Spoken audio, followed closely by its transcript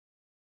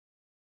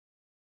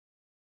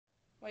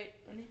Wait,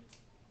 Ernie.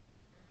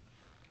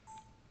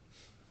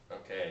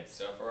 Okay,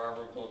 so for our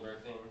Rube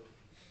Goldberg thing,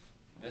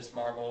 this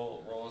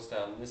marble rolls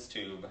down this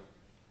tube,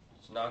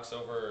 which knocks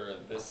over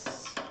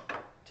this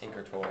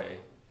Tinker Toy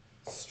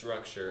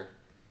structure,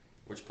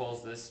 which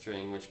pulls this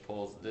string, which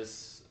pulls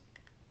this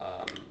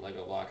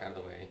Lego block out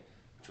of the way,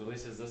 which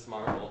releases this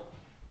marble,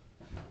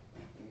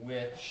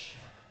 which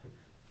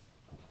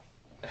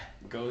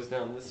goes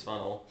down this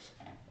funnel,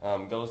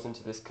 goes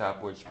into this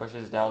cup, which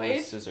pushes down Wait.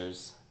 this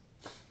scissors,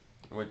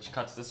 which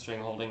cuts the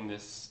string holding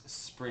this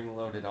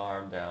spring-loaded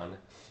arm down.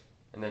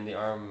 And then the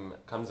arm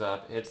comes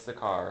up, hits the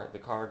car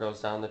goes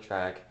down the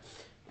track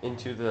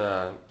into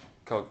the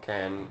Coke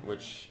can,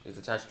 which is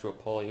attached to a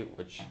pulley,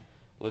 which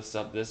lifts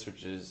up this,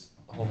 which is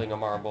holding a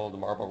marble. The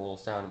marble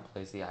rolls down and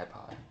plays the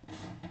iPod.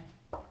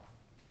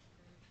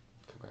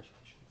 Congratulations.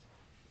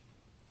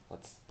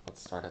 Let's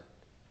start it.